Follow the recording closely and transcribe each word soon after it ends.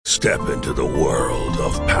Step into the world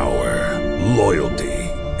of power, loyalty,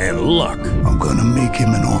 and luck. I'm gonna make him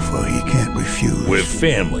an offer he can't refuse. With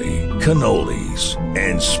family, cannolis,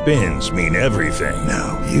 and spins mean everything.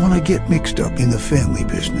 Now, you wanna get mixed up in the family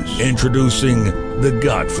business. Introducing The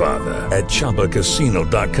Godfather at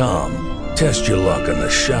ChumbaCasino.com. Test your luck in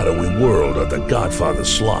the shadowy world of The Godfather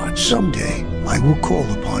slot. Someday, I will call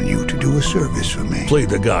upon you to do a service for me. Play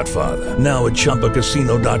The Godfather now at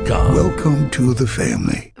ChumbaCasino.com. Welcome to the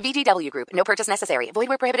family. VGW Group. No purchase necessary. Void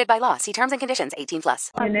where prohibited by law. See terms and conditions.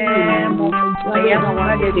 18+. Amen.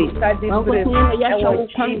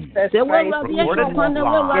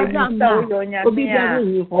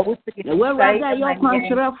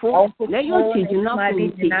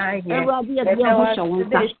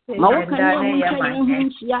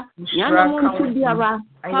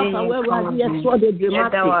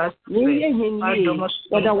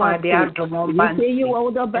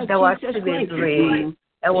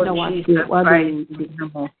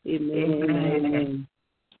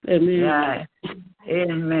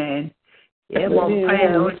 Amen.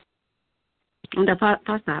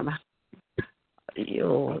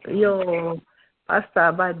 Yo,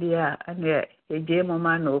 Pastor Badia, and the game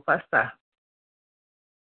man, no Pastor.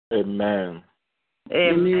 Amen.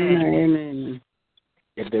 Amen.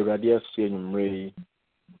 If the radius in Ray,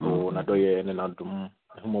 or Nadoya and Adum,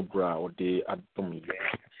 Homobra, or the Adum,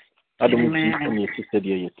 Adum, sister,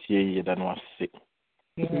 dear, ye than was sick.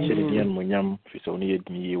 Chilian Munyam, is only at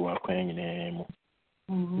me, you are crying in a name.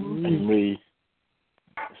 And Ray,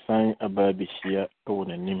 sign a baby here,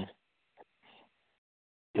 own a name.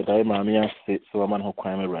 Yet I, mammy, said so a man who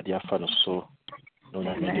crime a radia fan so. No,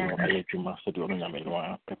 I mean, I do master do not mean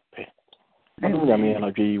one pepe. I mean, I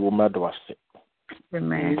agree, you mad was sick.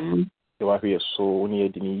 Amen. You are here so near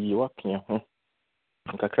the knee walking home.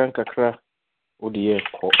 Kakra, oh dear,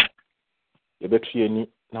 call. You bet you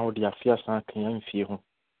now the affairs are clean fear.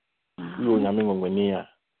 You are young when near.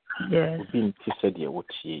 Yes. Being said, you would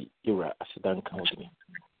see you are accident counting.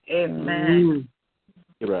 Amen.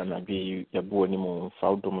 You are not be your boy anymore,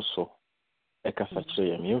 foul domoso. Eka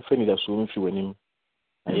sachet, and you finish the swim if you win him.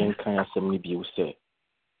 I ain't kind of some you say.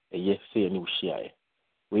 A yes, say a new share.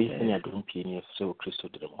 We any don't penny so Christo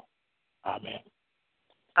Demo. Amen.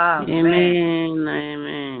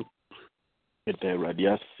 Amen. At the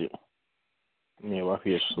radiasi. Me wa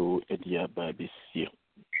here so a dear baby see.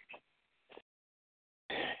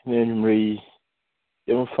 Name Ray,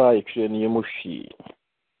 young fire train Yamushi.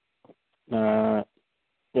 Na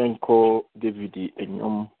yanko David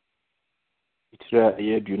and Itra a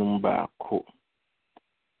year dunumba co.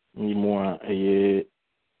 Me more a year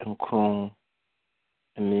and crown.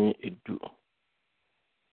 And do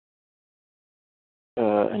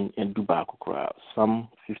and do back Psalm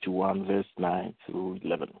 51 verse 9 through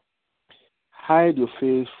 11. Hide your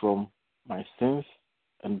face from my sins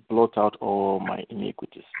and blot out all my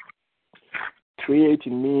iniquities. Create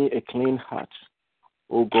in me a clean heart,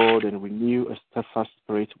 O God, and renew a steadfast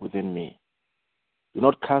spirit within me. Do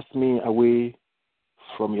not cast me away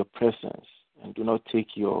from your presence, and do not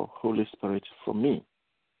take your Holy Spirit from me.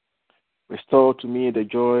 Restore to me the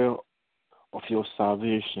joy of your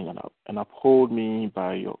salvation and uphold me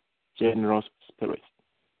by your generous spirit.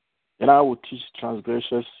 And I will teach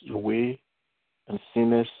transgressors your way, and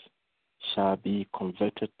sinners shall be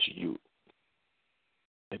converted to you.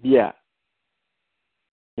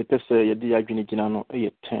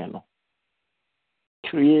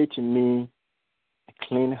 Create in me a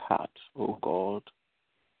clean heart, O God,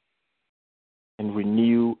 and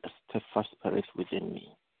renew a steadfast spirit within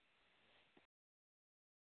me.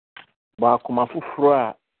 Bakuma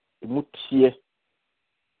fufura emutie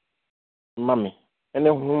mami ene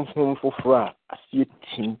hum fufura asie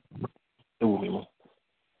tin ewumimu.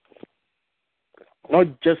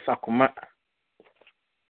 Not just akuma,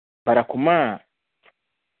 but akuma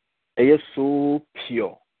is so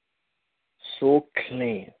pure, so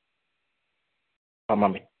clean.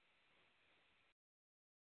 Mami.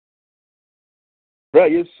 Bra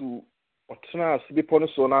Yesu Otna Sibipono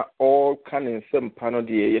Sona all can in some panel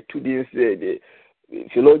the 2 days the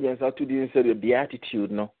theologians are 2 days the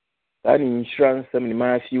beatitude no. That insurance in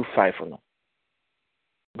Matthew 5 no.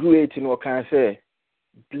 Great in what can I say?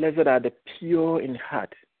 Blessed are the pure in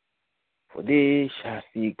heart, for they shall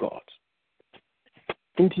see God.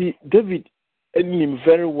 And David knew him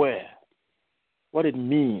very well what it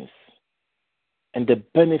means and the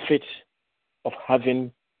benefit of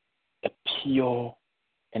having a pure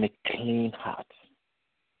and a clean heart.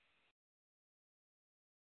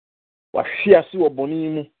 Washia si waboni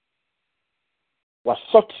mu,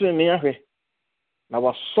 wasotri ni ahwe, na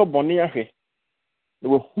wasoboni ahwe, na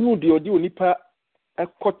wahunu di odi onipa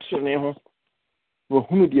ekotene ho wo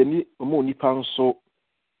hunu de ni mo nipa nso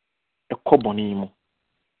ekoboni mu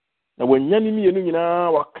na wanya ni mienu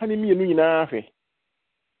nyina waka ni mienu nyina hwe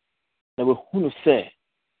na wo hunu se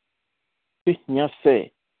ehia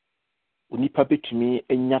se onipa betumi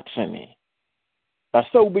enya trene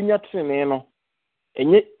basa ubenya trene no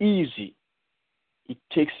enye easy. It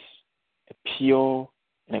takes a pure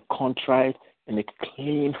and a contrite and a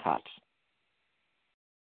clean heart.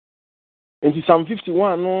 And in Psalm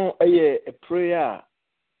 51, no, a prayer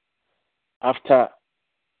after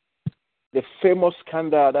the famous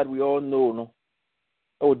scandal that we all know, no,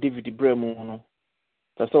 oh David Ibrahim, no,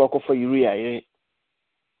 that's what I call for Uriah.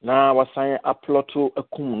 Now was saying a plot to a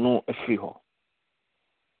kum no a free ho.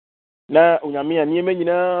 Now unyamia nieme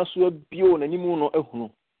nyina so bio na nimu no ehunu.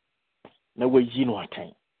 Na wayi no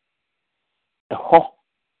atan eho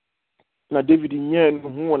na David nyen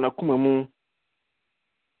hu wona kuma mu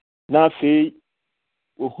na afei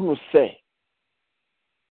ohunu se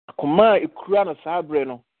akoma ekura na sabre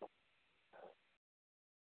no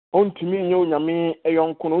ontumi nye onyame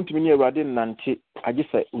eyonko no ontumi ne awade nante age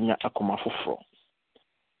se unya akoma foforo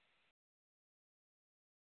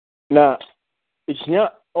na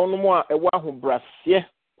ehia onomo a ewa ho brase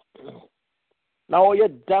now you're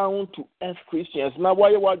down to earth Christians. Now why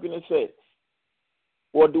you are going to say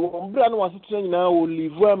what the one brand was saying now will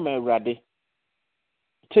live where my ready.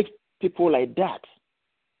 It takes people like that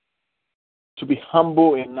to be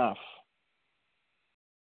humble enough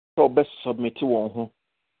to best submit to one.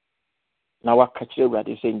 Now I catch you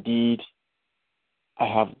ready say indeed I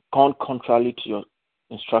have gone contrary to your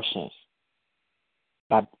instructions,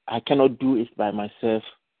 but I cannot do it by myself.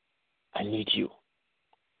 I need you.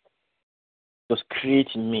 Just create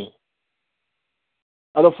in me.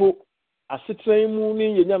 Adofo asetan mu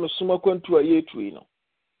ni yenya no soma kwantu a yetui no.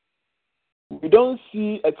 We don't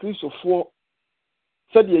see a Christopher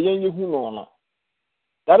said ye yen hu no.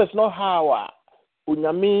 That is not how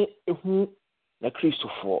onyame ehu na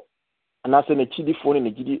Christopher. And as na chidifo ni na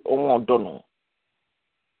gidi onwo do no.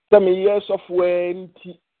 Some years of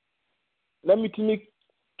wenti na mitimi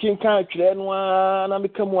kinkan twere no na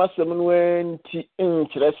mekamu asem no wenti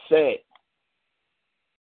nkyere se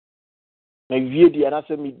na wie dia na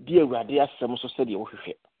se me die awurade asem so se de wo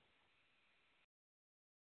hwehwe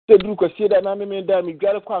se duru kwasi da na me da me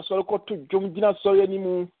gware kwa asore ko to dwom gina sore ni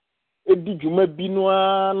mu edi dwuma bi no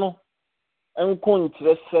ano enko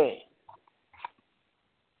nkyere se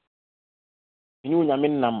ni onyame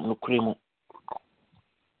nam no kuremu.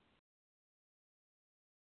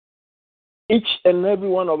 Each and every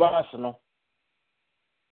one of us no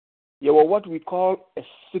you are what we call a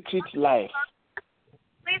secret life.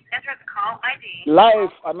 Please enter the call ID.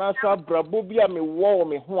 Life anasa brabo bia me wo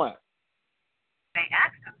me ho a. May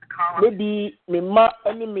access the call. Maybe me ma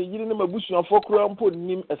any me yiri na mabusuafo kura mpo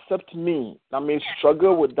nim except me. Na me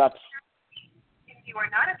struggle with that. If you are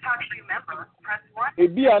not a TalkShoe member, press 1.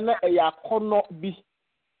 Ebi ana e yakono bi.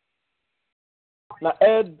 Na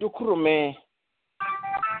dokuro me.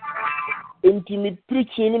 Enti me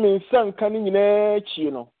preaching ni me nsanka ni nyina chi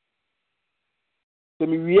no. So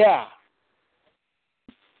me wia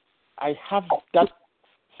I have that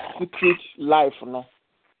secret life, no.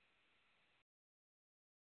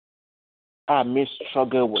 I may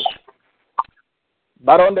struggle with.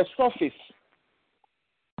 But on the surface,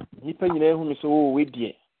 nipa nyina hu me so we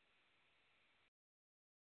die.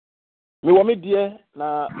 Me wo me die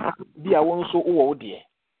na bia won so wo die.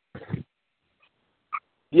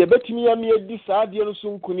 Die betimi ya me adi saa die no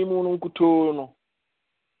so nkuni mu no nkuto no.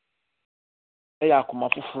 Eya akoma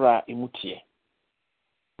fofora emutie.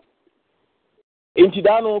 Enti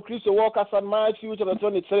dano Kristo walk as Matthew chapter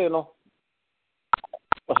 23 no.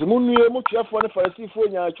 Osimunue mu tuafo ne Farisifo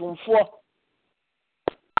nya atwumfo.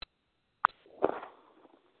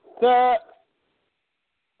 Ta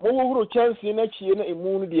mo wuro chance na chie na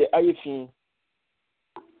emu no de ayefin.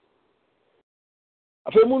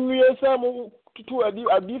 Afa munue sa mo tutu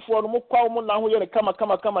adifo no mo kwa mo na ho ye ne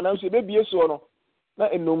kama na nso ebebie so no.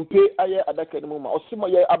 Na enompe aye adaka ne mu ma. Osimo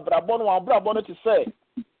ye abrabo no te say.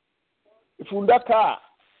 Ifundaka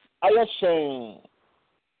ayeshen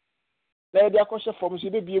na dia kwose fom so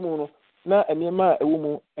bebie mu no na enema ewu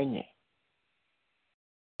mu enye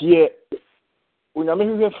die onyame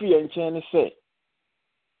hwehwe free enchen ne se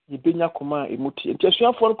yebenya koma emuti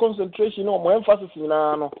ntasuafo no concentration no mo emphasis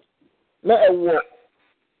na no na ewo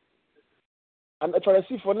and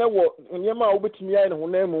Pharisee na wo enema a obetimi ayi ne ho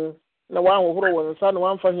na mu na wa hohoro won nsa na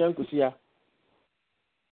wa mfa hia nkosia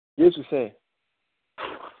Yesu se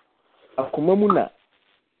akoma mu na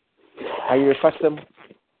ayefasem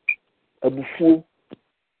abufuo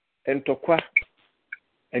entokwa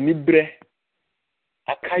anibre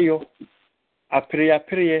akayo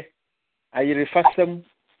apre ayirefasam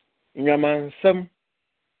nyamansam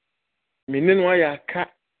menenu ayaka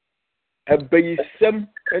abayisam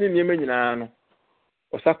ene niema nyina no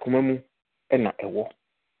osakoma mu na ewo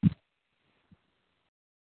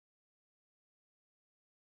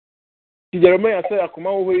Jeremiah say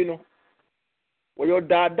akoma wo yi no wo yo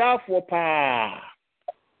daadafo pa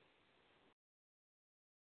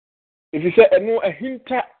if you say eno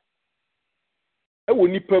ahinta ewo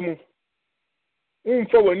nipa mu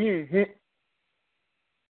unfa wani hu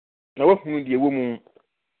na wo hu de ewo mu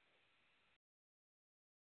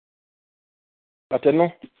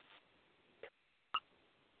ateno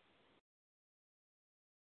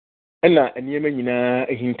ena eniema nyina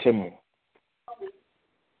ahinta mu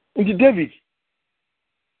Ndi David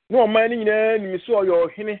no man nyina ni so oyo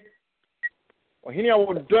ohene a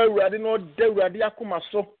wo do awurade no da awurade akoma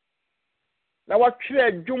so na watwe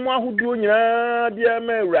adwuma ahodo nyina de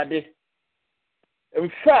ma awurade. In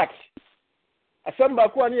fact asamba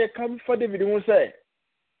ko ani e kam for David who say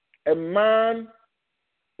a man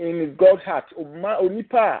in God's heart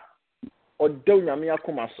onipa o da onyame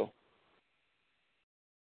akoma so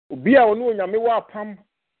obi a ono onyame wa apam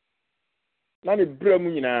na ne bra mu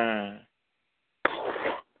nyina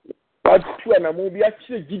atu na mo bi a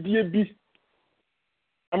kire gidie bi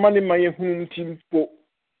amane maye hunu ntimpo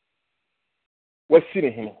wasire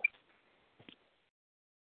hene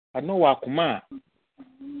ano wa akoma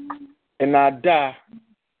ena da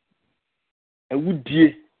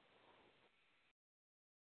awudie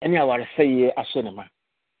eni aware seye aso ne ma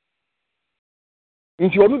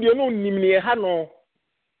nti onu de no nimne ha no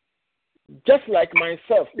just like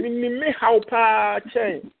myself me how pa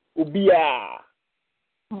chen obia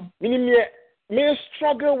me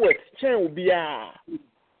struggle with chen obia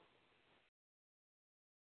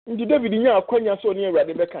ndi David nya akwanya so ne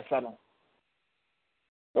awurade bekasa no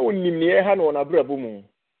na wonimne ha no na brabo mu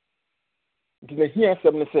ndi na hia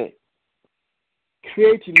asem ne say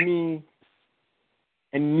create in me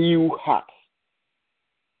a new heart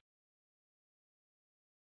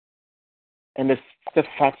and a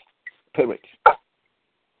steadfast spirit.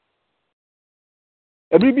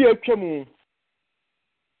 Ebibi atwam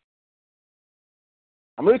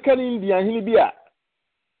American Indian hini bia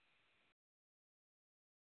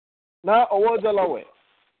na owo Delaware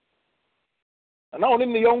na oni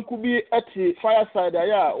ne yonku bi ati fireside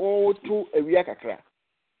aya o to awia kakra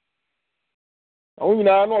na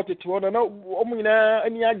onyina na otete wo na omnyina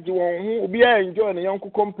ani age won ho obi a enjoy ne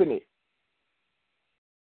yonku company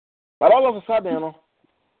but all of a sudden no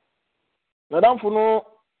madam no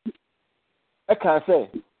e kan say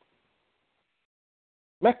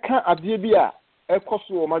meka ade bi a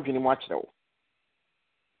ekoso o madwene mu akere wo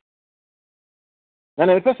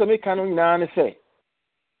na pese meka no nyina ne say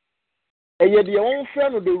eye de won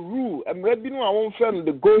frɛ no the rule amra bi no a won frɛ no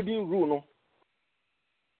the golden rule no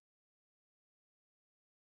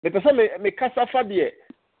me pese me kasa fa de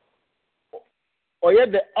oye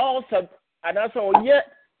the author anasa oye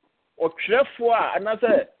otwerefo a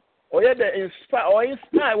anasa oye the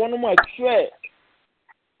inspire one more twerɛ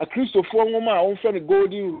a Christopher nwoma a won frɛ no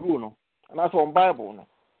golden rule no anasa on Bible no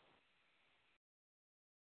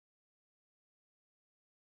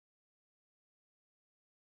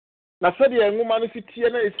na sɛ de nwoma no fitie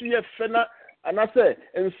na esi ye fɛ na anasa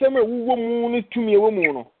nsɛm a wuwo mu no tumi ewo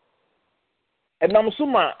mu no enam so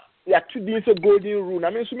ma ya to din sɛ golden rule na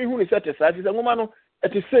me so me hu ne sɛ te saa te sɛ nwoma no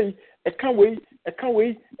ete sei eka wei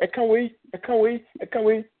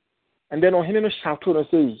and then ohene no shout no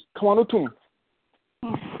say come on otum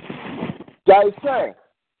jai say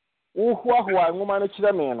wo hoahoa nwoma no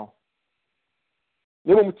kyerɛ me no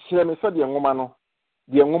ne bom kyerɛ me sɛ de nwoma no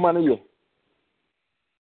ye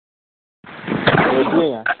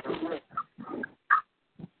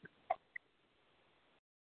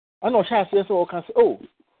ana o sha se so o kan se oh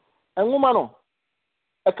nwoma no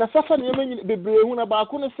ekasafa ne yema bebre hu na ba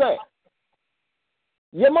ko ne se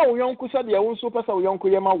yema wo yonku se de wo nso pesa wo yonku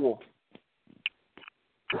yema wo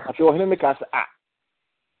afi wo hene me ka se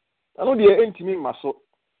ano de entimi maso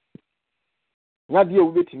nya de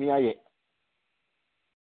wo betimi aye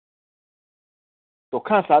to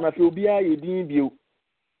kan sa na fi obi aye din bio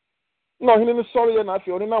na hene no sori ye na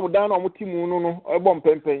afi oni na mudan na omutimu no ebo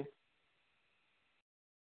mpempen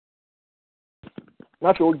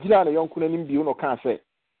na fi ogira na yonku na nim bio no kan se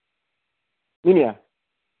ninia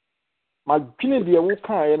ma gwene de wo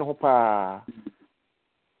kan ye no ho pa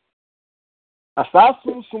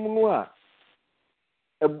asasum sum no a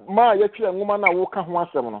ma ye twa nwoma na wo ka ho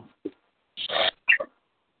asem no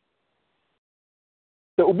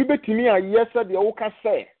se obi betimi a ye se de wo ka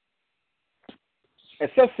se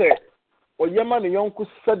esese oyema ne yonko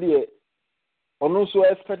sade ono so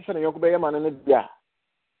expect say ne yonko be yema ne bia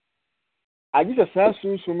agi se sa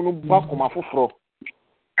sunsun no ba koma foforo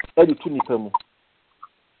e di tu nipa mu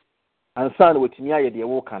ansa na wetimi aye de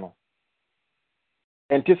wo ka no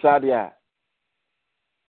enti sa de a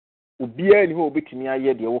ubia ni ho obetimi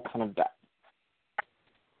aye de wo ka no da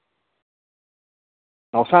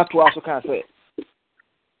na osato aso kan say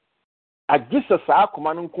agi se sa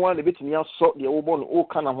akoma no nko na betimi aso de wo bo no o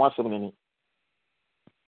ka na ho asem nani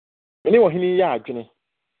eni wo hini ya adwene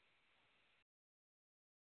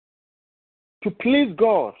to please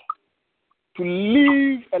God, to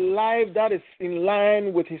live a life that is in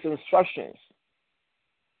line with his instructions,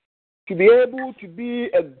 to be able to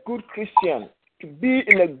be a good Christian, to be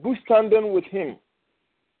in a good standing with him,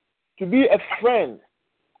 to be a friend,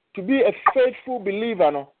 to be a faithful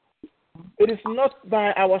believer. No? It is not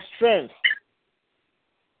by our strength.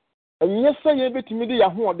 And yes,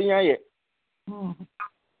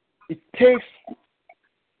 it takes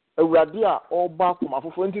a radia or back from a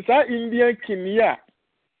friend. It's our Indian Kenya.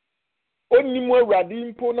 Only more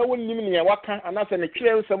radim pona won nimnia waka and as an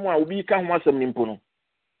clear someone will be come once a nimpono.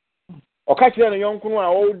 Or catch a young kuno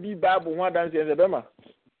all the Bible one dance in the Bema.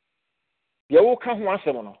 You will come once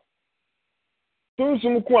a mono. Soon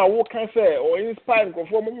some kwa walk can say or inspire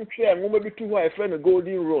conform chair and maybe to a friend a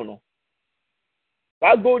golden rule.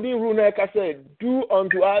 That golden rule, like I said, do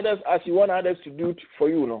unto others as you want others to do for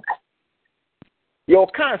you. No. Your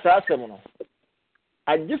cancer, Semono.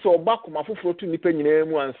 I just saw back my foot to nipa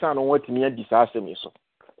nyinaa and son on what near disaster me so.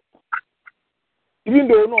 Even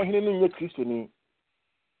though no healing your Christian,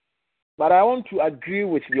 but I want to agree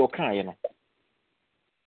with your kind, you know.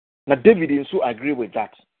 Now David also agree with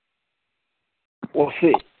that. Or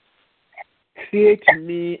say, create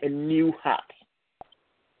me a new heart.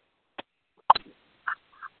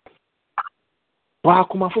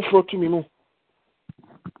 Back my foot to me no.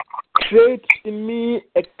 Create in me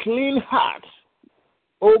a clean heart,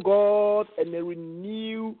 O God, and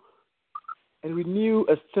renew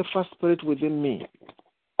a steadfast spirit within me.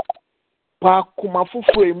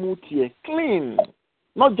 Clean,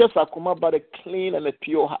 not just a kuma, but a clean and a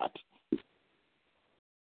pure heart.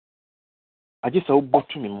 I just saw both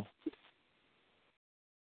to me.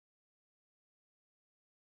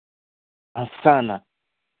 And sana,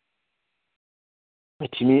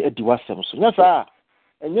 metimi ediwasem so. Nyasa.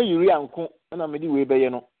 Enye yiri anko na me di we beye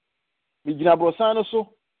no mi gina brosan no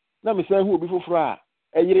so na me say hu obi foforo a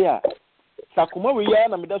eyire a sakoma we ya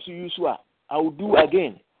na me da so yusu a I will do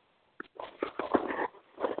again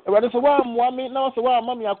e wade so wa mo me na so wa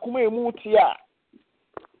ma me akoma emu ti a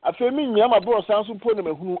afa mi nyia ma brosan so po na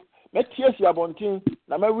me hunu me tie si abonten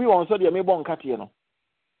na me wi won so de me bon kate no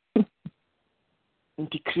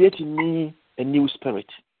into creating me a new spirit,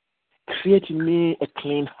 creating me a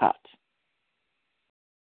clean heart.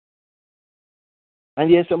 And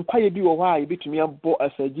yes, some pay be why you bit me a bo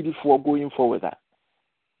as a giddy for going forward.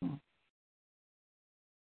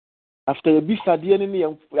 After a bisa the enemy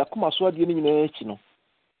and Yakuma saw the enemy,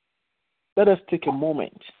 let us take a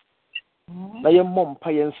moment. Now your mom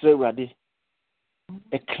pay and say ready.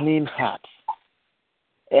 A clean heart.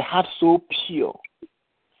 A heart so pure.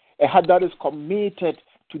 A heart that is committed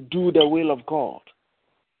to do the will of God.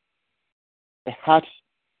 A heart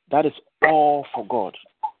that is all for God.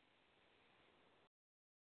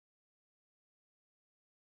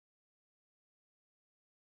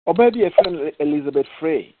 Obedi a friend Elizabeth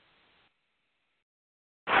Frey.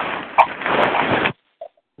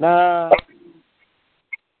 Na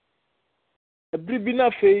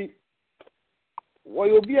ebribina fei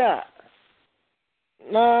wayobia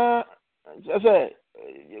na say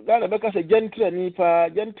gana beka say gentle nipa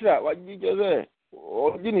gentle waji say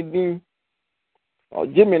ogini din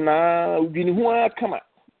ogimi na ubini hu akama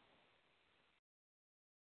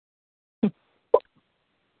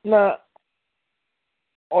na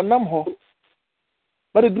onam ho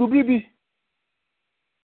but drubribi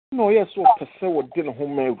no yes so pese wo de no ho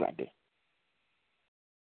ma awurade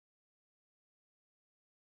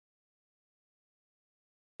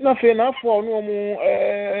na fe na afọ no mu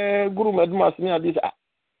guru madmas ni adi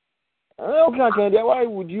okay, why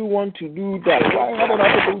would you want to do that? Why have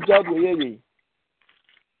I to job here?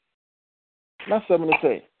 That's what I'm going to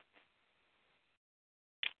say.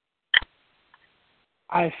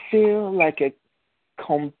 I feel like a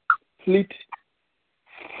complete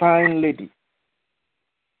fine lady.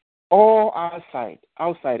 All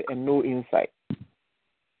outside and no inside.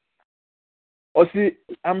 Or see,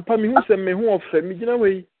 I'm coming who said me who of me, you know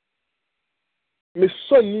way. Me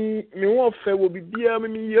sonny, me who of will be dear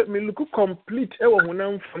me look complete. Ever when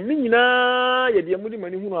I'm for me na ye dear money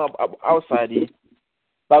who are outside.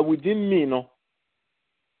 but within me, no,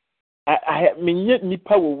 I mean, yet me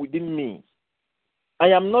power within me. I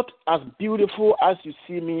am not as beautiful as you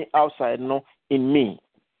see me outside, no, in me.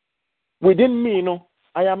 Within me, no,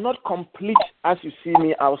 I am not complete as you see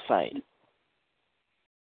me outside.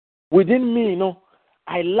 Within me, no,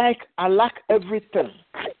 I lack everything.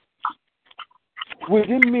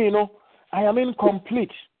 Within me, no, I am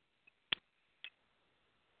incomplete.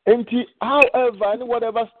 And however,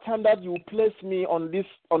 whatever standard you place me on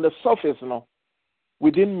the surface, no,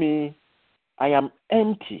 within me, I am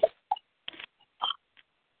empty.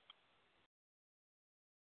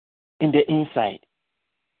 In the inside.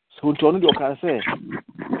 So you can say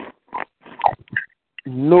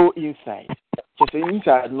no inside. Just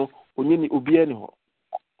inside no onye obi ani ho.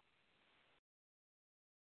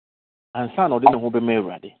 Ansa na ode ne ho be ma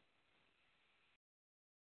Awurade.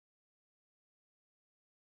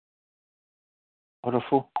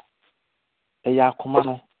 Odofo eya akoma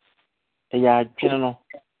no eya adwene no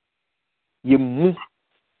yemu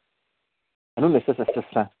anu na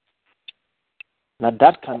sesa. Now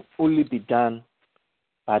that can only be done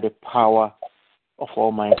by the power of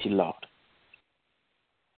Almighty Lord.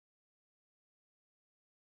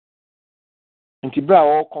 And to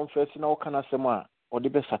all confessing all kind of sema or the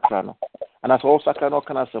best sacrano. And as all sacrano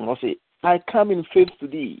can sema, say, I come in faith to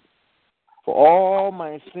thee, for all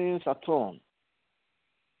my sins atoned.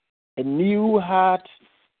 A new heart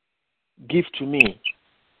give to me,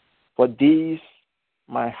 for this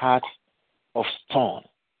my heart of stone.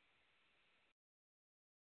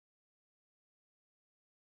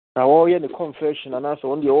 Now all the confession and answer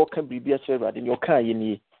on the all can be a server in your car in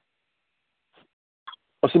ye.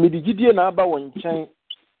 Or some of the Gideon Abba one chain.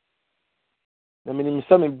 The minimum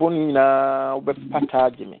some bony na be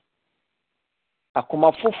patajime. I come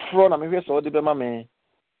up for front, I'm here so the bema me.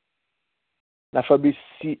 Na fabi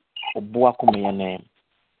si oboa come your name.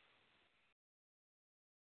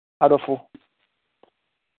 Adofo.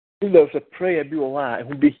 If there's a prayer be a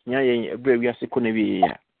who be here, we are sick on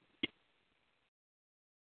a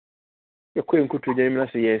you're going to them and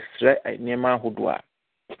say, yes, right, near my hoodwa.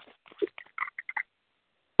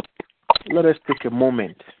 Let us take a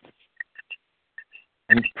moment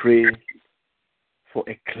and pray for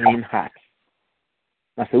a clean heart.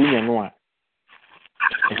 Now, so we know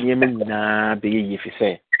and Yemen na be if you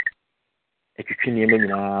say, if you can Yemen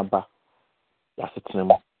na ba, that's it,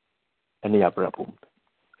 no, and the abrabum.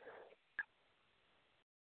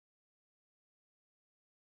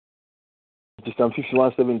 Psalm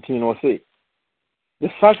 51:17 or say, the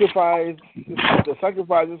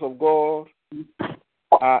sacrifices of God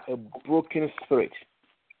are a broken spirit,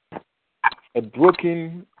 a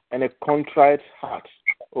broken and a contrite heart.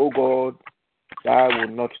 O God, thou will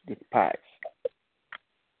not despise.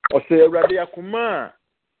 Or say, Radia Kuma,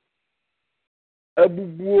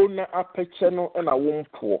 Abubuo na apecheno and a womb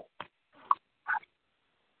poor.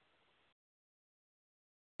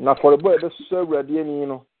 Now for the boy, the sir Radian, you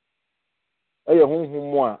know. Eye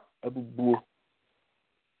honhom a abubuo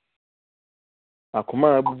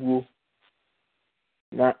akoma abubuo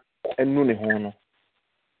na enu ne ho no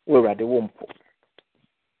we Awurade wompo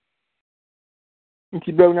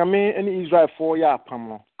nti ba nyame ani Israel for ya apam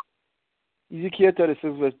no Ezekiel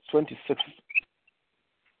 36:26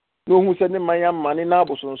 no hu se ne manya mane na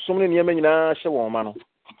abosonsom ne niam nyina hye won ma no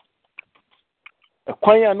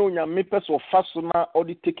ekwan ya no nyame pese ofaso na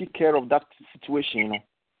odi take care of that situation no.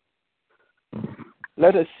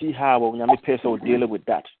 Let us see how Nyame person will deal with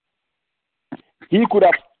that. He could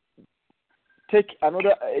have taken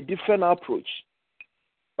a different approach,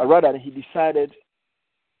 but rather he decided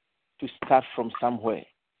to start from somewhere.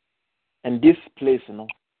 And this place,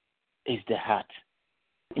 is the heart.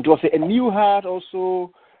 It was a new heart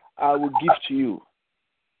also I will give to you.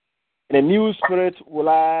 And a new spirit will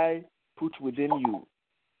I put within you.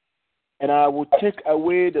 And I will take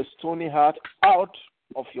away the stony heart out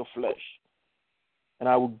of your flesh. And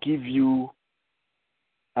I will give you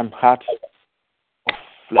an heart of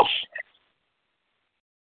flesh.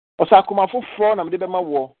 Osa kuma foforo na me de be ma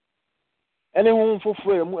wo. Ene hu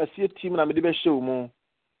foforo emu asie tim na me de be hye mu.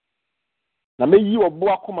 Na me yi obo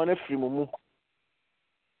akoma na firi mu.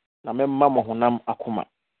 Na me ma mo honam akoma.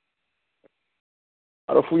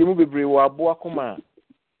 Arofo yemu bebre wo abo akoma.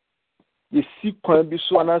 Ye si kwan bi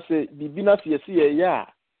so anase bibi na se ye se ye ya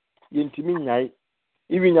ye ntimi nyai.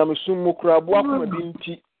 Iwi nyamsum mu kura abo akoma bi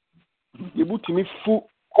nti ye butimi fu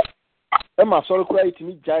e ma soro kura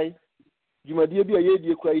itimi jai. Jumadi bi aye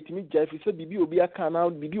die kura itimi jai fi se bibi obi aka na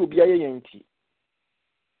bibi obi aye yenti.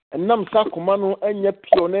 Enam sakoma no anya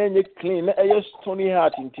pure na anya clean na aye stony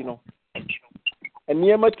heart nti no.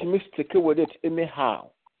 Eniema timi stick with it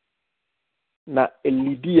anyhow. na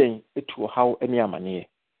elidien etu how any amane.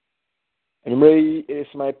 And it is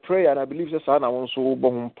my prayer, and I believe the son I want so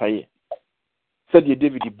bon pay. Said you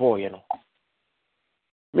David the boy,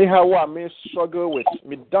 Me how I may struggle with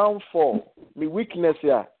me downfall, me weakness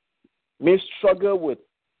here, may struggle with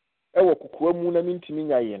ewo kukuamu na mintimi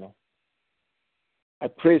nya I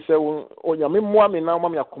pray say o nya me moa me na ma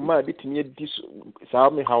me akoma bitimi edi saa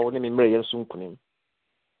me how ne me mre yenso nkunim.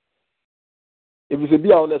 If you say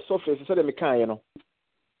be on the surface, you say me kan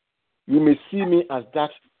you may see me as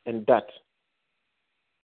that and that.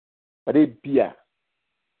 But it be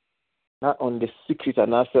not on the secret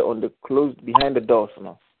and also on the closed behind the doors.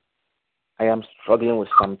 I am struggling with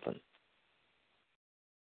something.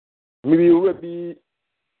 Maybe you will be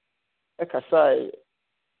a kasai.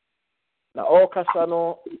 Now all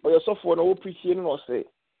kasano or your software no preaching or say.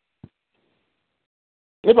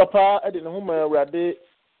 Me papa I didn't home at the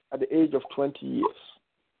age of 20 years.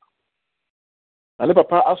 And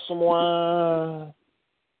papa asked someone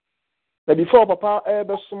that before papa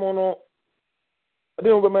ever someone I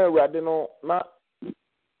didn't remember na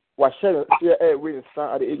was sharing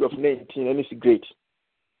at the age of 19 and it's great.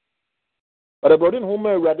 But I brought in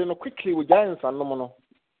home quickly with giants and no.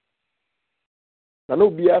 Now no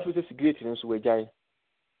be after this great in so giant.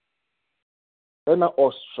 Then I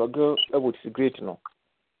struggle with great no.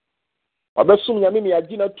 Abesum nyame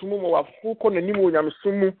agina tumu mo wafu ko nanimu nyame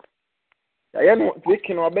sumu. Ya no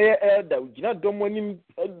taking obey elder gina dom anim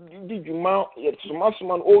di djuma ye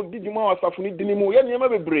suma o di djuma wasafo ni dinimu ye nyama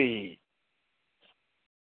bebre.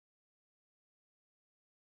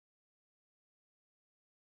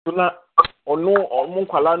 Na onu omu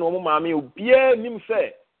kwala no omu maame obia nim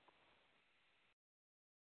se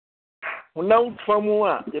unam famu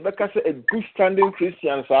a ye beka se a good standing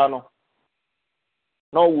Christian sa no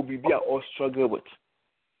now will be or struggle with.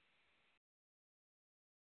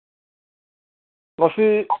 No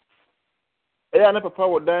see na papa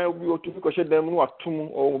would die we ought to because them no atum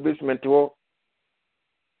or basement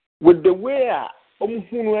with the way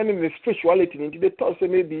hunu and the spirituality into the thought say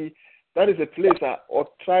maybe that is a place or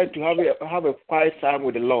try to have a quiet time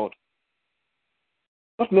with the Lord.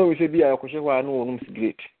 Not knowing say be a question why no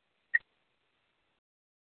great.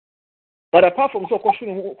 But apart from so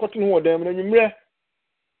question who them and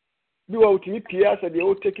you out in EPISODE said they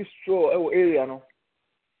will take it straw area no.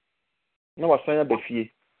 No was sign be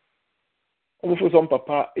fie. For some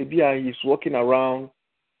papa ebia he is walking around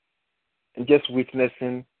and just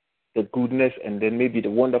witnessing the goodness and then maybe the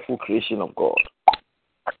wonderful creation of God.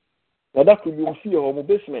 Now that could be see your home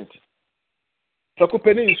basement. So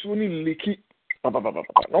company is really leaky. No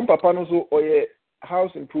papa no so or a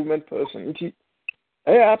house improvement person. Nti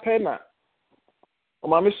apena. O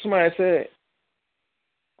ma me suma say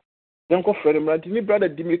Yanko Fred Mranti ni brother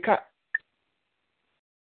Dimika.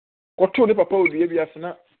 Koto ne papa odi ebi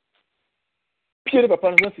asena. Pie ne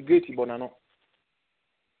papa no si great bonano.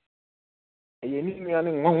 Eye ni nua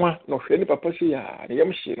ne nwanwa no hwe ne papa si ya ne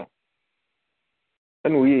yam hye no.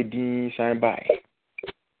 Ana oye din san bai.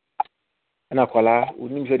 Ana kwala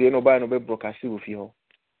onim se de no bai no be broadcast ofi ho.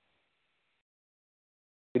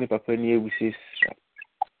 Ne papa ni ewuses.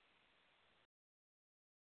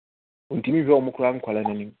 Untimi hwe omukura nkwala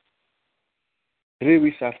nanim. 3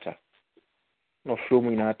 weeks after, no flow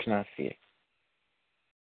me na atnase.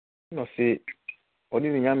 No say,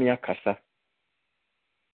 oni nyame akasa.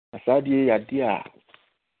 Asadi ya dia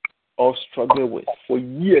all struggle with for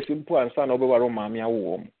years impo ansa na obewaro maami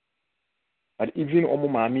awo. But even omo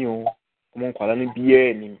maami o, omo nkwala no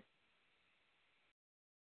biye nim.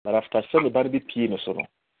 But after some bad be pie no so no.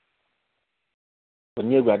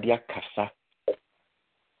 Oni awurade akasa.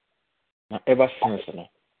 Na ever since no.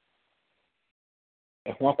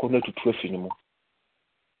 If one could not to trust anymore,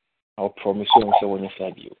 I'll promise you when you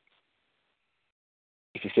say you.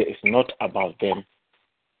 If you say it's not about them,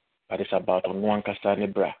 but it's about on one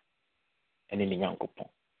castane bra and any young couple.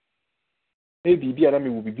 Maybe be me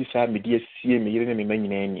will be beside me, dear, see me, you me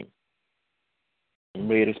many.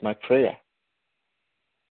 It is my prayer.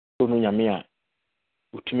 So no yamia,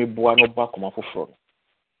 utimi buano back on my front.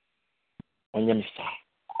 On yamisa.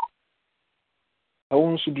 I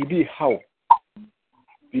want to be how.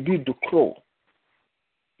 Bibi do crow.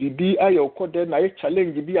 Bibi ayo kode na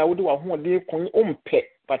challenge bi a wo de wa ho de kon ompe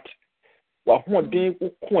but wa ho de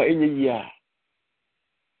ko enye yi a.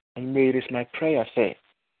 And may it is my prayer say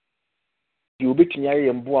you betimi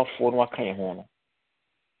aye mboafo no aka ye ho no.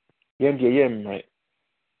 Yen de ye mre.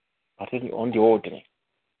 But on the ordinary.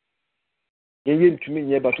 Yen ntumi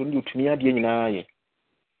nye but on the utumi ade nyina aye.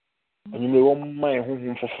 Onye me wo man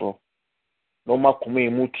honhom foforo. No makoma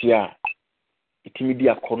emu tia. Itimi di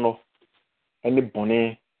akono ene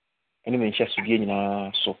bone ɛne me nhyɛ so die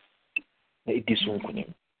nyinaa so na ɛdi so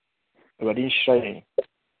nkonim Awurade nhyira yɛn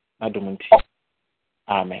adom nti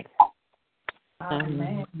amen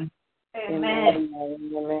Amen. Amen.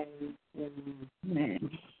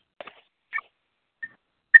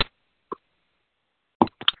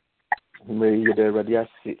 mmere yɛda Awurade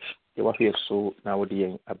ase yɛwahwɛ so na wode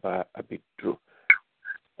yɛn aba abɛduro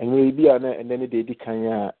ɛnyɛ bi a na ɛnɛ ne de ɛdi kan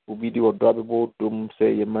a obi de ɔdɔ abɛbɔ dom sɛ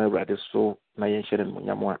yɛma Awurade so na yɛnhyɛ no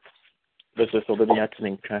nimonyam a bɛsɛ sɛ ɔbɛbɛnya atene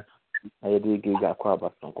nka na yɛde gilgal akɔ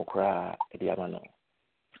aba sonko koraa ɛde ama no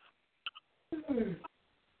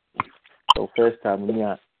so first time ni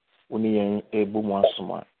a wone yɛn ɛbɔ mu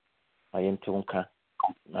asom a na yɛnte wo nka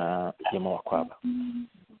na yɛma wakɔ aba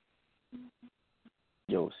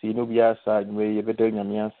yo see no biya sa nwe yɛbɛda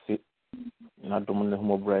nyame ase na dom ne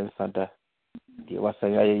homobra nsa da deɛ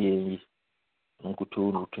wasan ayɛ yɛn yi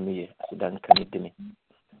nkutu no tumi yɛ aseda nka ne dene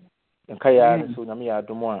nka ya ne so nyame yɛ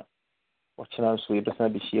adom a ɔkyena nso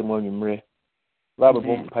yɛbɛsan bɛhyia mu anwummerɛ ba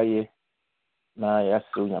bɛbɔ mpaeɛ na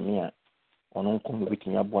yɛasew nyame a ɔno nko mu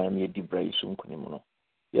bɛtumi aboa yɛn yɛdi bra yi so nkonim no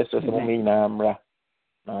yɛsɛ sɛ moma nyinaa mmra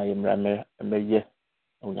na yɛmmra mmɛyɛ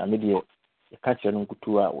nyame deɛ yɛka kyerɛ no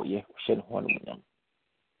nkutu a wɔyɛ ɔhyɛ ne ho anomonyam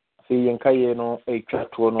afei yɛnka yɛ no ɛtwa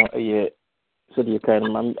toɔ no ɛyɛ sɛdeɛ yɛkae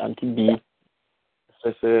no ante bi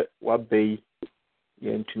sɛ waba yi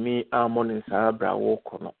yɛntumi ammɔ ne nsaa bra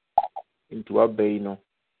wɔkɔ no nti waba yi no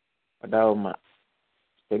ɔda ma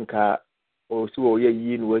nka ɔsi wɔ yɛ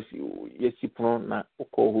yie no yɛsi pono na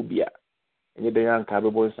wokɔɔ hɔ bi a ɛnyɛ dɛn anka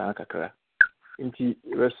bɛbɔ nsaa kakra nti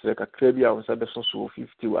yɛbɛsrɛ kakra bi a wo nsa bɛso so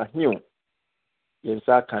 50 wɔ aheo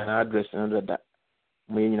yɛnsa aka na address no dada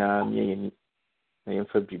ma yɛ nyinaa mmea yɛni na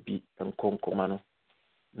yɛmfa biribi nkɔ nkɔma no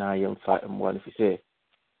na yɛmfa mmoa no fi sɛ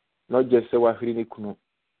na ɔgye sɛ wahwere ne kunu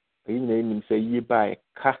ɛyi nyinaa yɛnim sɛ yie ba a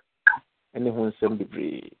ɛka ne ho nsɛm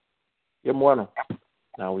bebree yɛmmoa no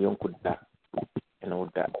na woyɛnko da ɛne wo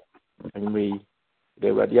da anwummerɛ yi da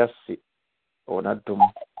Awurade ase ɔwɔ n'adom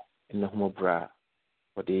ne homɔborɔ a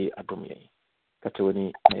ɔde adom yɛn kata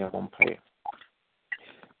w'ani na yɛbɔ mpaeɛ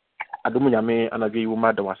adom nyame anadwo yi wo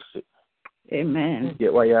ma da wase Amen. yɛ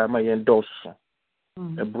wayɛ ama yɛn dɔɔso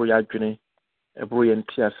ɛboro yɛ adwene ɛboro yɛ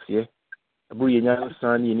nteaseɛ ɛboro yɛ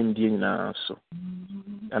nyansa ne yɛnim deɛ nyinaa so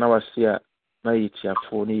ana wase a na yɛ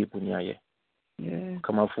tiafoɔ ne yɛ buni ayɛ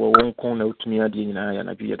kamafoɔ wɔn nko na wotumi adeɛ nyinaa yɛ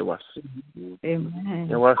anadwo yɛ de wase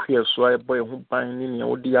yɛ wahwɛ so a ɛbɔ yɛn ho ban ne nea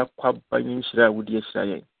wode akɔ aba ne nhyira a wode ahyira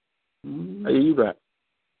yɛn ayɛ yura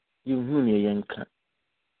yɛnhunu ne yɛnka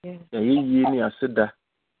yɛyɛ yie ne aseda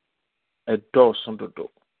ɛdɔɔso dodo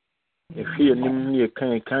yɛhwɛ yɛnim ne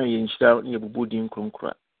yɛkan yɛn nhyira ne yɛbobɔ din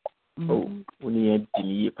kronkora wo ne yɛn di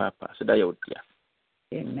ne yie paapa aseda yɛ wo dea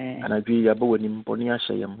anadwo yi yɛaba w'anim bɔne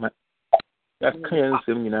ahyɛ yɛn ma yɛaka yɛn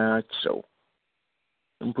nsɛm nyinaa kyerɛ wo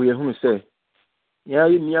mpo yɛhunu sɛ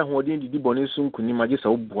yɛayɛ nni ahoɔden didi bɔne so nkonim agye sɛ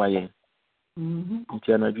woboa yɛn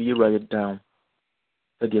nti anadwo yi wura yɛ down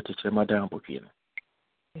sɛdeɛ tekyerɛma da abɔdwe no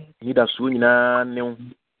anidasoɔ nyinaa ne wo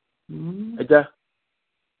agya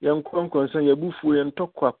yɛn nkɔnkɔnsɛn yɛbufuo yɛn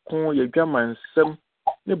ntɔkwako yɛdwama nsɛm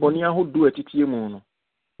ne bɔne ahodoɔ atitie mu no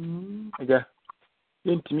agya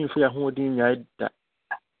yɛntumi mfa yɛ ahoɔden nyae da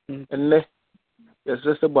ɛnnɛ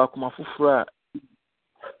yɛsrɛ sɛ bɔ akoma foforɔ a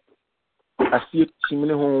aseɛ tim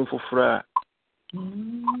ne honhom foforɔ a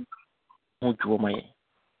ho dwoɔ ma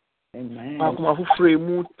yɛn akoma foforɔ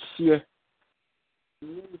mu teɛ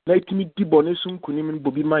na itumi di bɔne so nkonim no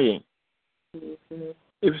bɔbi ma yɛn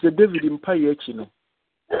ɛfiri sɛ David mpaeɛ akyi no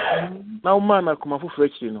na womaa no akoma foforɔ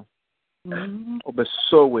akyiri no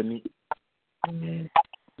ɔbɛsɔɔ w'ani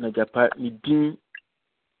na gyapa ne din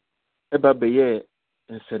ɛba bɛyɛɛ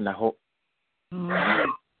nsɛnna hɔ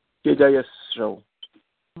yɛgya yɛserɛ wo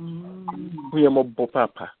ho yɛ mmɔbɔ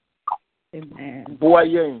papa boa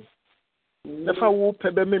yɛn na fa wo pɛ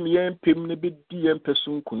bɛmem yɛn pɛm na bɛdi yɛn pɛ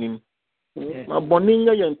so nkonim ma bɔne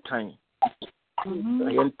nyɛ yɛn tan na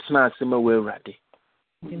yɛntena ase ma wo Awurade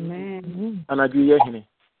anadwo yɛ hene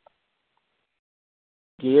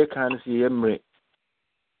deɛ yɛka no sɛ yɛyɛ mmerɛ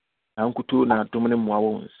na nkuto na adom ne mmoa wɔ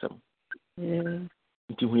nsɛm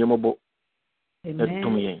nti hu yɛ mmɔbɔ na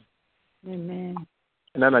dom yɛn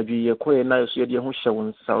ɛna anadwo yɛkɔ yɛ na yɛso yɛde yɛ ho hyɛ wo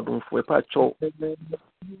nsa ɔdomfoɔ yɛpa akyɛw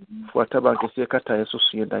fo ataba nkɛseɛ kata yɛ so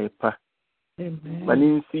so yɛ da yɛpa ma ne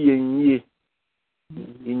nsi yɛn yie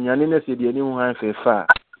yɛnyane na sɛ deɛ ani ho han fɛɛfa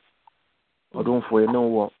a ɔdomfoɔ yɛne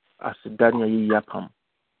wɔ aseda ne ayɛyi apam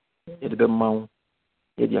yɛde bɛma wo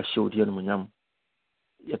yɛde ahyɛ wo deɛ nomonyam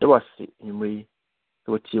yɛda wase nnwummerɛ yi sɛ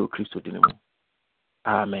watie wo Kristo din mu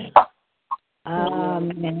amen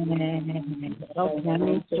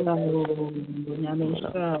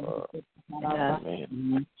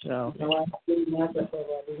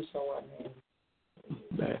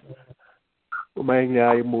My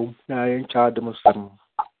move, I child the Muslim.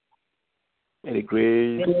 May the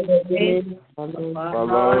grace of our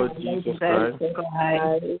Lord Jesus Christ,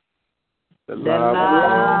 the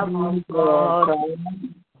love of God,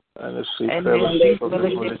 and the sweet fellowship of the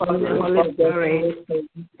Holy Spirit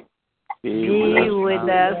be with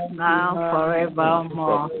us now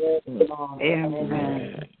forevermore.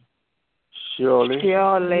 Amen. Surely,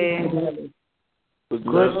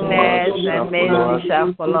 goodness and mercy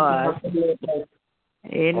shall follow us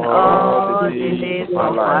in all the days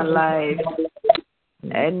of our life,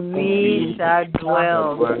 and we shall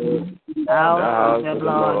dwell in the house of the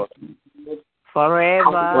Lord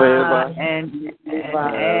forever and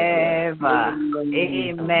ever.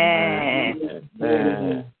 Amen.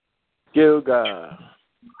 Amen. Gilgal.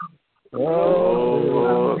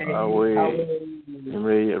 Oh, away.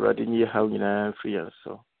 May Radini have you free and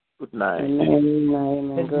so. Good night.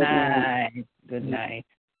 Good night. Good night.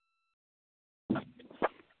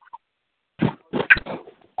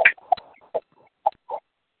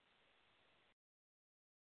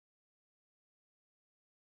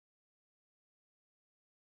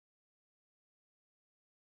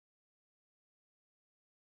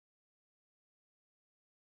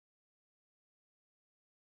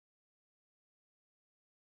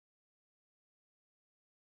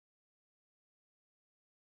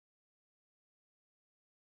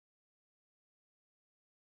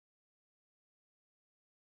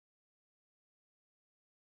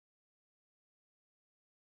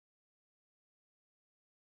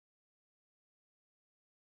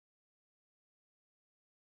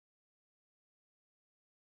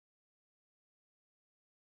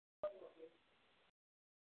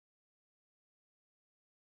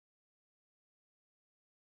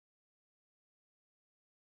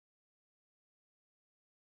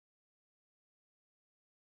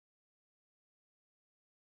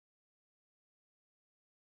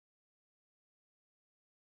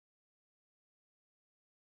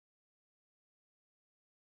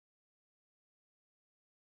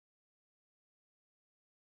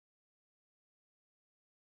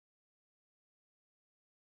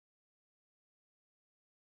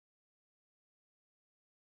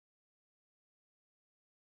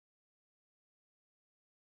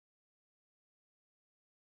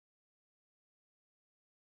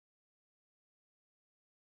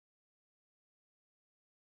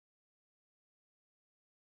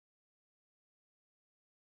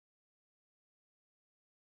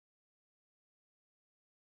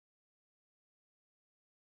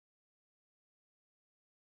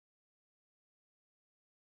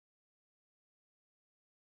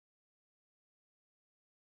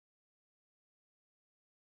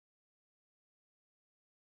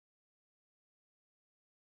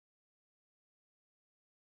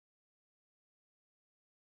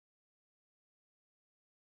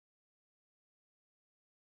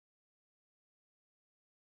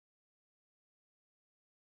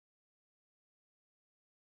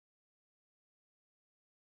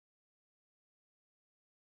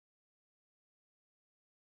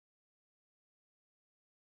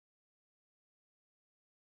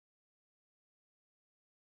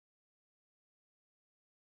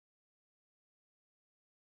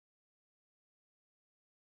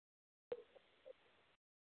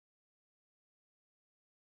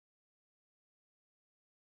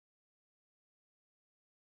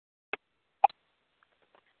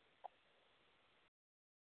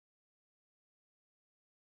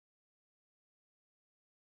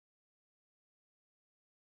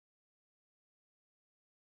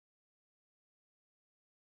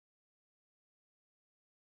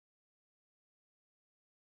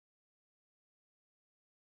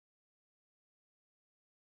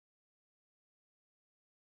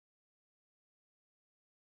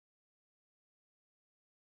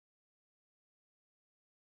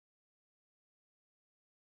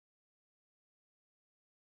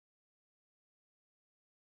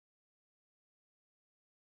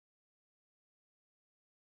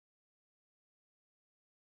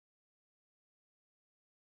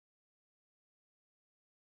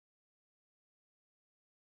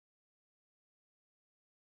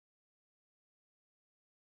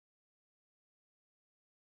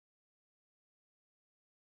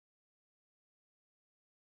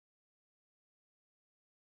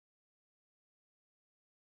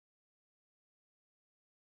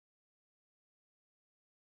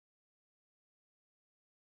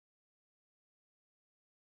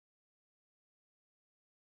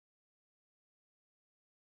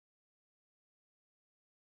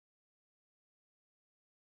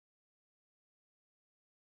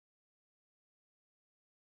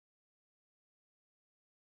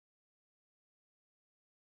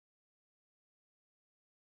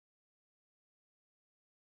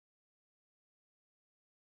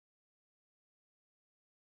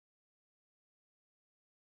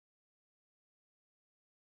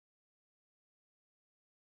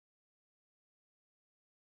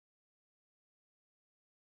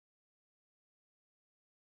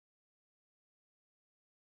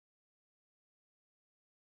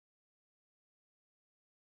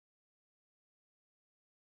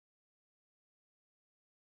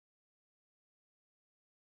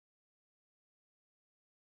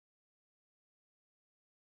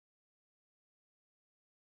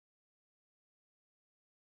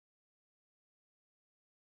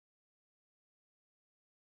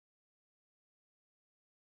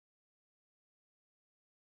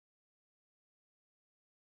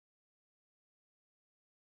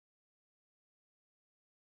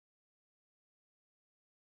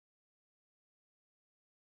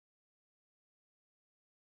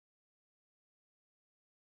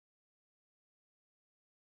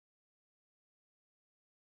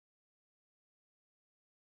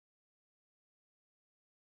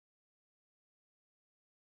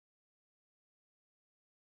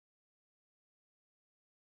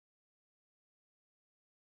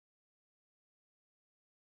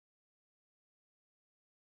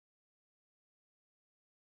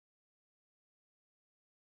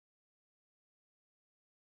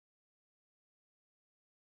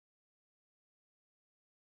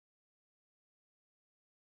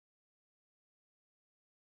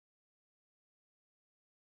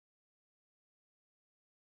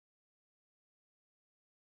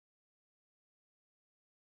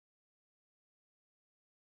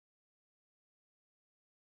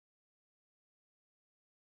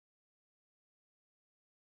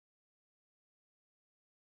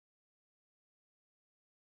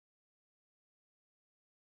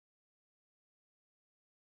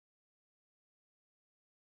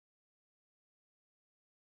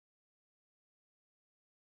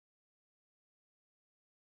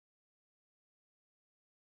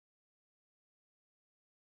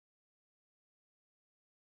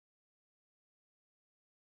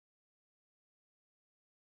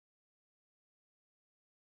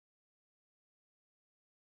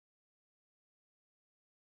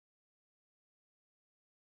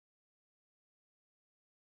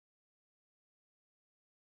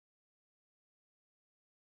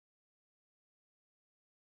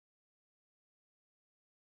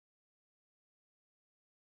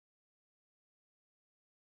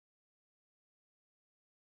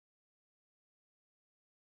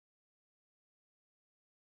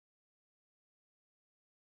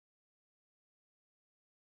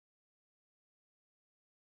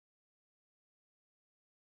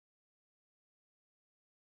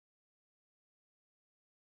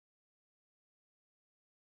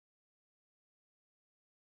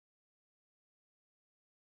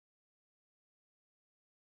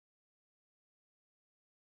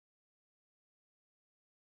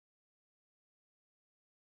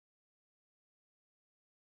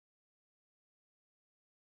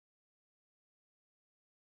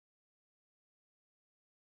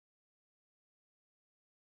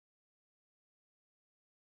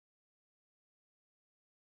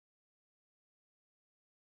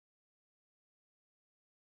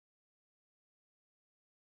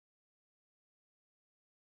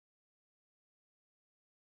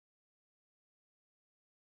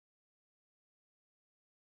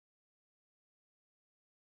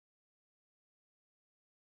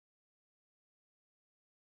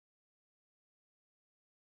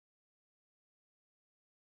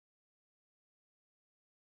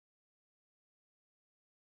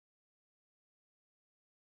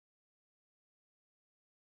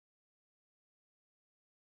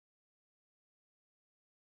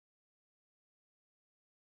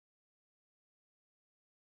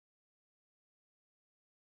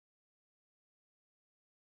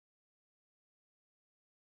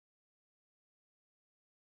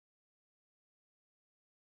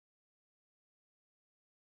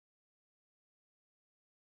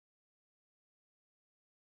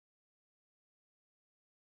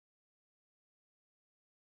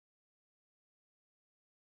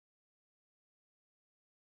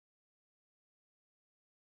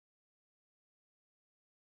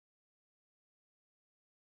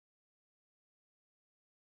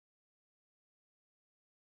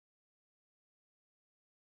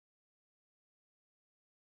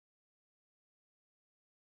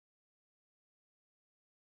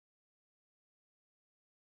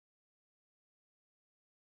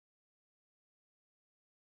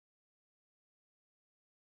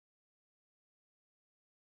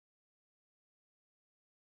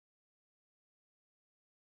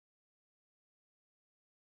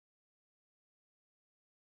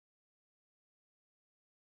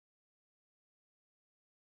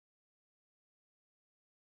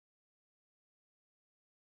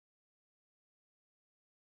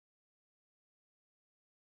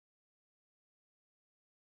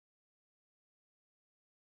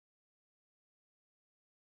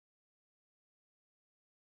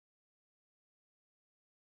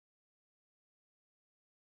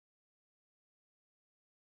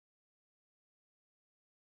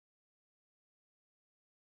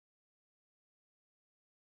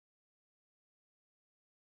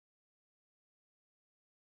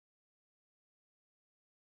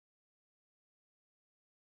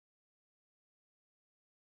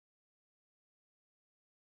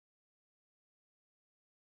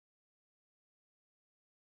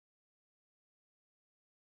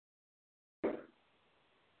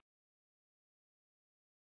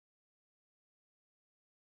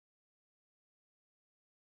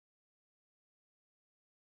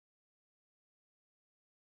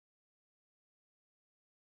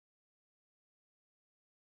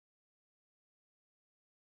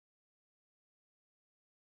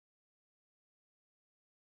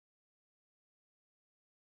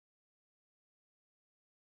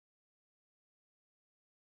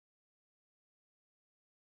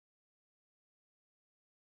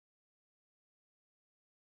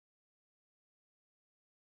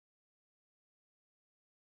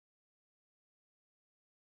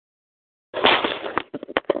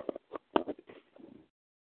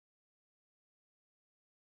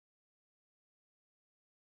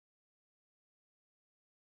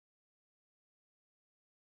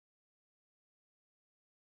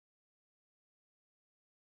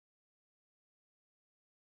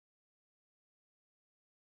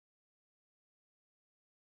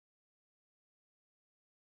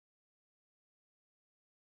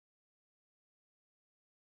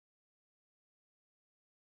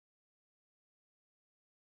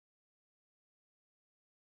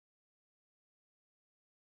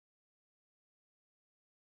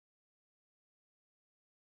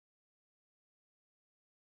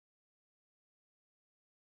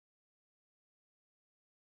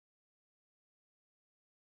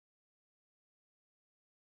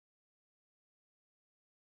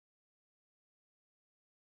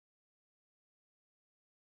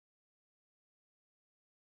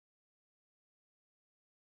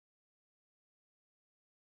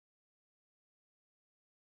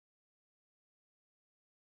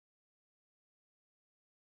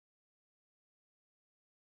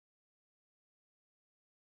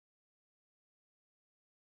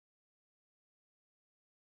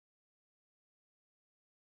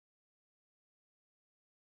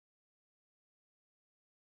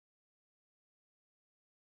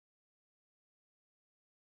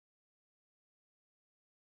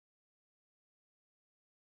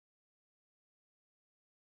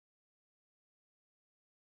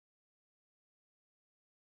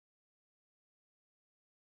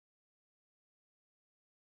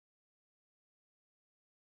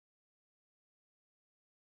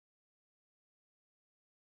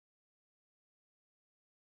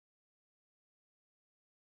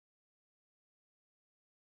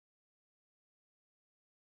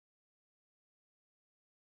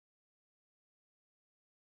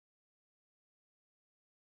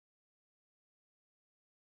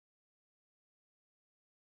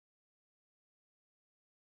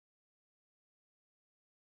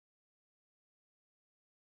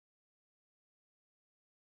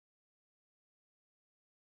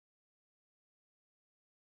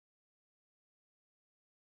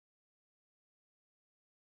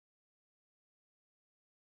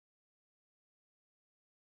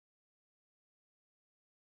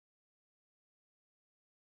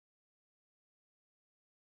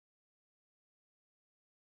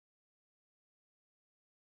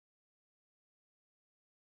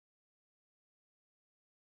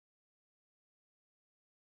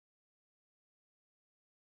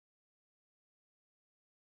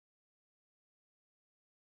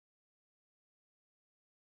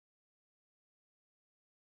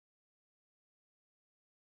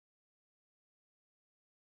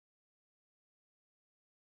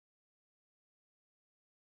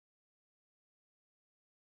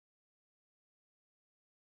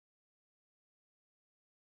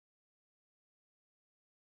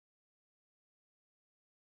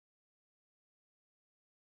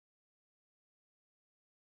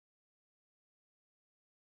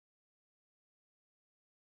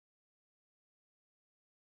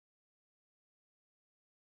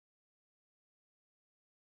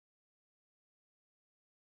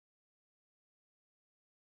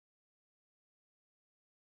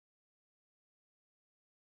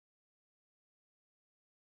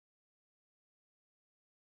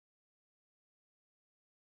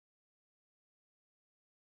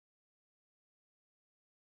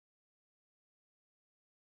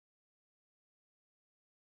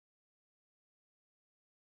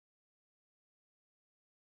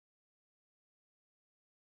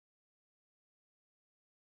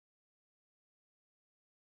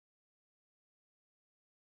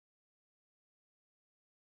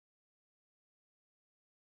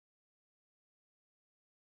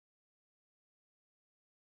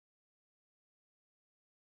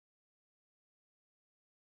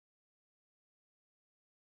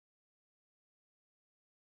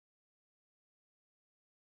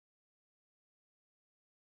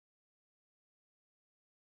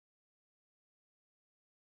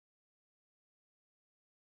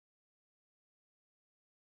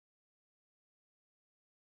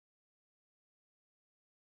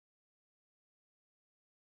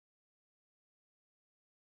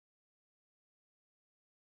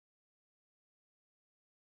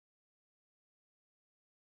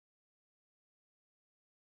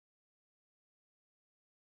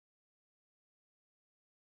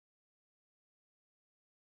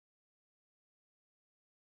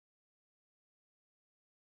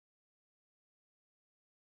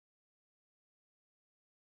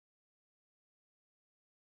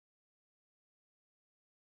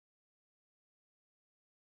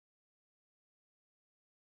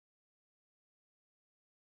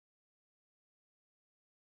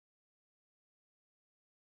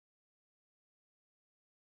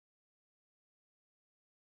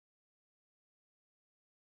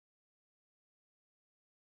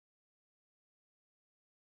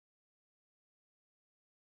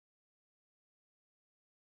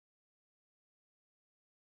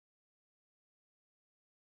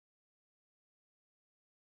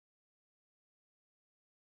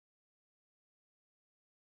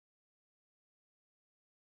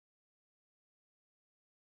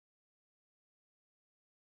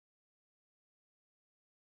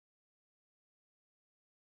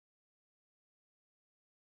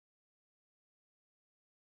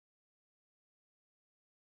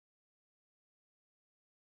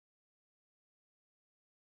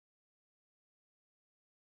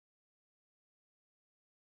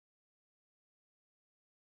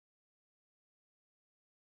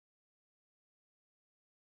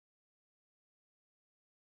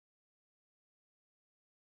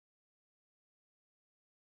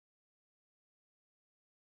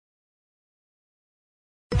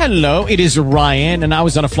 Hello, it is Ryan, and I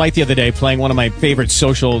was on a flight the other day playing one of my favorite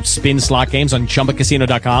social spin slot games on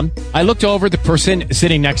ChumbaCasino.com. I looked over at the person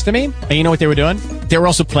sitting next to me, and you know what they were doing? They were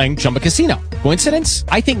also playing Chumba Casino. Coincidence?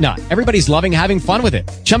 I think not. Everybody's loving having fun with it.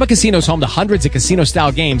 Chumba Casino is home to hundreds of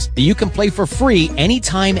casino-style games that you can play for free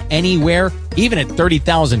anytime, anywhere, even at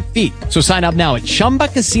 30,000 feet. So sign up now at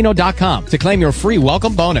ChumbaCasino.com to claim your free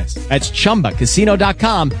welcome bonus. That's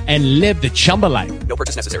ChumbaCasino.com and live the Chumba life. No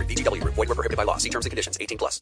purchase necessary. VGW. Void where prohibited by law. See terms and conditions. 18+.